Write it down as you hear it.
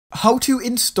how to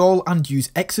install and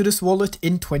use Exodus Wallet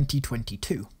in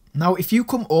 2022. Now, if you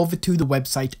come over to the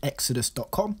website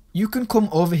exodus.com, you can come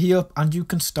over here and you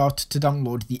can start to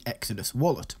download the Exodus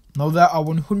Wallet. Now, there are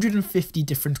 150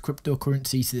 different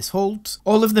cryptocurrencies this holds,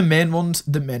 all of the main ones,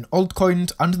 the main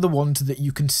altcoins, and the ones that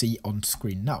you can see on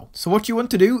screen now. So what you want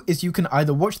to do is you can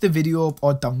either watch the video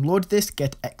or download this,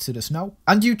 get Exodus now,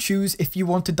 and you choose if you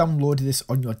want to download this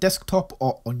on your desktop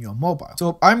or on your mobile.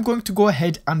 So I'm going to go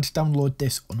ahead and download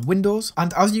this on Windows,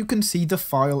 and as you can see, the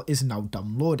file is now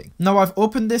downloading. Now I've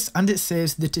opened this and it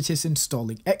says that it is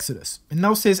installing Exodus. It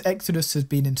now says Exodus has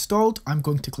been installed. I'm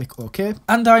going to click OK,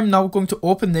 and I'm now going to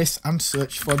open this and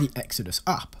search for the Exodus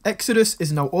app. Exodus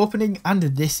is now opening and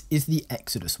this is the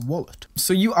Exodus wallet.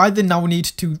 So you either now need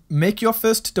to make your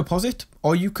first deposit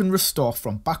or you can restore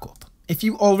from backup. If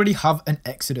you already have an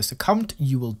Exodus account,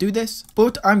 you will do this,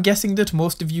 but I'm guessing that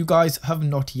most of you guys have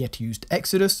not yet used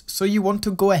Exodus, so you want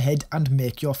to go ahead and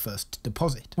make your first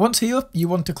deposit. Once here, you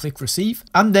want to click receive,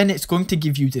 and then it's going to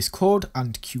give you this code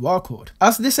and QR code.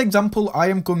 As this example, I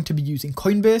am going to be using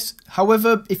Coinbase.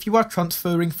 However, if you are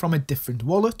transferring from a different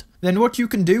wallet, then what you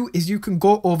can do is you can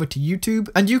go over to YouTube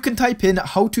and you can type in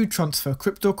how to transfer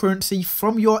cryptocurrency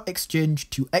from your exchange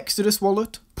to Exodus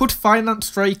wallet. Put Finance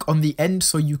Strike on the end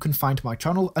so you can find my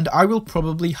channel, and I will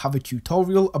probably have a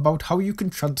tutorial about how you can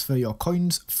transfer your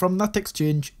coins from that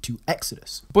exchange to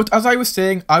Exodus. But as I was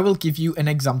saying, I will give you an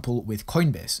example with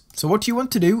Coinbase. So what you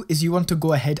want to do is you want to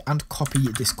go ahead and copy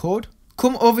this code.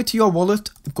 Come over to your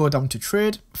wallet, go down to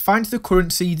trade, find the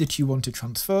currency that you want to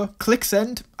transfer, click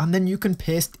send, and then you can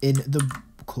paste in the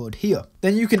code here.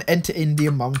 Then you can enter in the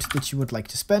amount that you would like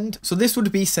to spend. So this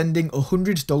would be sending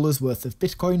 $100 worth of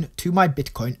Bitcoin to my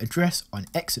Bitcoin address on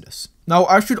Exodus. Now,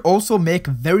 I should also make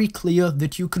very clear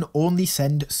that you can only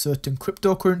send certain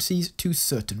cryptocurrencies to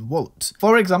certain wallets.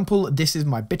 For example, this is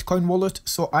my Bitcoin wallet,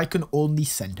 so I can only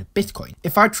send Bitcoin.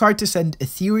 If I try to send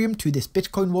Ethereum to this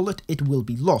Bitcoin wallet, it will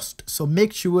be lost. So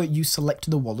make sure you select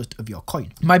the wallet of your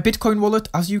coin. My Bitcoin wallet,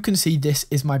 as you can see, this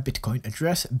is my Bitcoin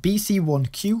address,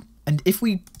 BC1Q. And if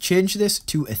we change this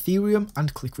to Ethereum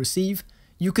and click receive,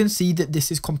 you can see that this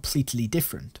is completely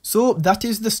different. So that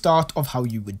is the start of how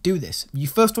you would do this. You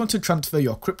first want to transfer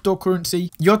your cryptocurrency,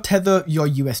 your Tether, your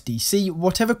USDC,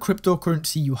 whatever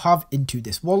cryptocurrency you have into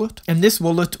this wallet, and this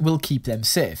wallet will keep them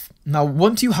safe. Now,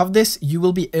 once you have this, you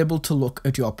will be able to look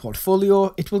at your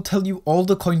portfolio. It will tell you all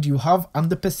the coins you have and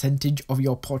the percentage of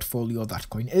your portfolio that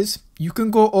coin is. You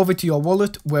can go over to your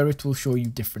wallet where it will show you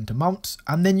different amounts,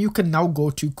 and then you can now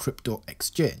go to Crypto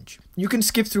Exchange. You can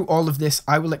skip through all of this.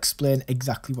 I will explain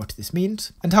exactly what this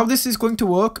means. And how this is going to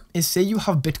work is, say you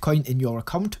have Bitcoin in your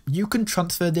account, you can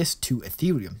transfer this to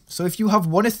Ethereum. So if you have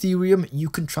one Ethereum, you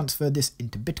can transfer this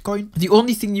into Bitcoin. The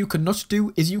only thing you cannot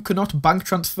do is you cannot bank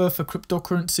transfer for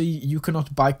cryptocurrency. You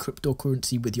cannot buy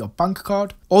cryptocurrency with your bank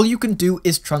card. All you can do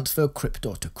is transfer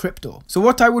crypto to crypto. So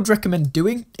what I would recommend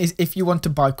doing is, if you want to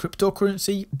buy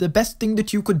cryptocurrency, the best thing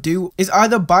that you could do is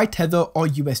either buy Tether or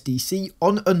USDC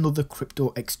on another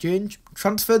crypto exchange,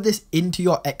 transfer this into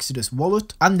your Exodus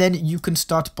wallet, and then you can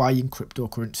start buying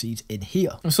cryptocurrencies in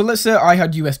here. So let's say I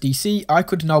had USDC, I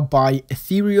could now buy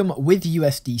Ethereum with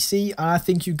USDC, and I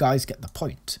think you guys get the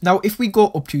point. Now, if we go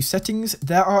up to settings,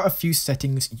 there are a few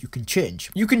settings you can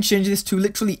change. You can change this to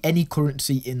literally any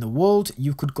currency in the world.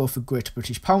 You could go for Great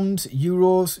British Pounds,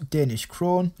 Euros, Danish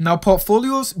Krone. Now,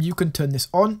 portfolios, you can turn this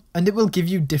on, and it will give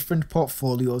you different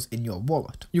portfolios in your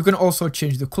wallet. You can also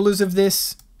change the colors of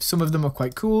this. Some of them are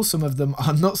quite cool, some of them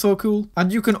are not so cool.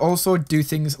 And you can also do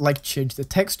things like change the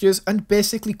textures and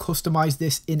basically customize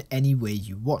this in any way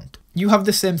you want. You have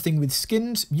the same thing with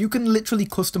skins. You can literally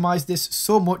customize this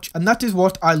so much, and that is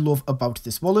what I love about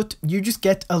this wallet. You just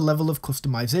get a level of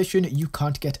customization you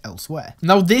can't get elsewhere.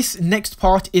 Now, this next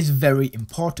part is very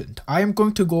important. I am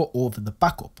going to go over the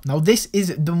backup. Now, this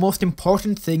is the most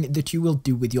important thing that you will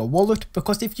do with your wallet,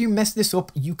 because if you mess this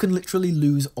up, you can literally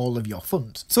lose all of your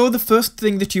funds. So the first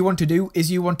thing that you want to do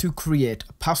is you want to create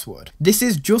a password. This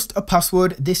is just a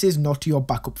password. This is not your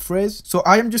backup phrase. So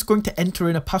I am just going to enter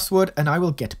in a password and I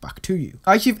will get back to you.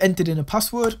 As you've entered in a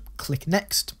password, click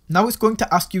next. Now it's going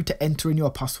to ask you to enter in your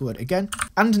password again.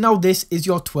 And now this is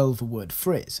your 12-word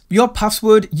phrase. Your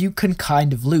password you can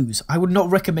kind of lose. I would not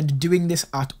recommend doing this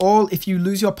at all. If you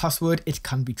lose your password, it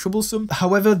can be troublesome.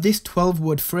 However, this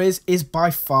 12-word phrase is by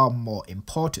far more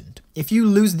important. If you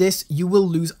lose this, you will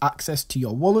lose access to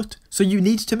your wallet. So you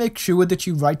need to make sure that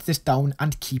you write this down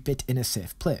and keep it in a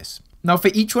safe place. Now, for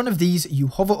each one of these you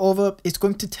hover over, it's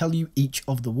going to tell you each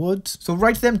of the words. So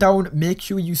write them down, make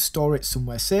sure you store it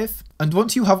somewhere safe. And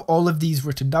once you have all of these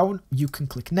written down, you can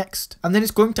click next. And then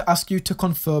it's going to ask you to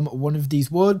confirm one of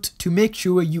these words to make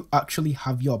sure you actually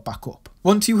have your backup.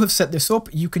 Once you have set this up,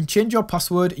 you can change your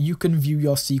password, you can view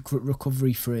your secret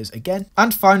recovery phrase again,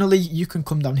 and finally you can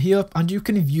come down here and you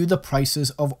can view the prices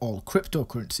of all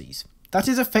cryptocurrencies. That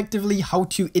is effectively how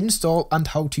to install and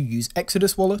how to use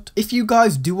Exodus Wallet. If you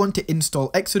guys do want to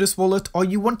install Exodus Wallet or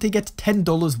you want to get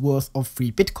 $10 worth of free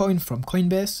Bitcoin from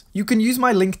Coinbase, you can use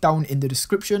my link down in the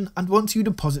description, and once you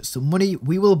deposit some money,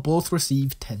 we will both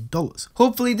receive $10.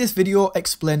 Hopefully this video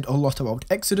explained a lot about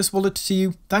Exodus Wallet to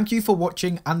you. Thank you for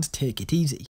watching and take it easy.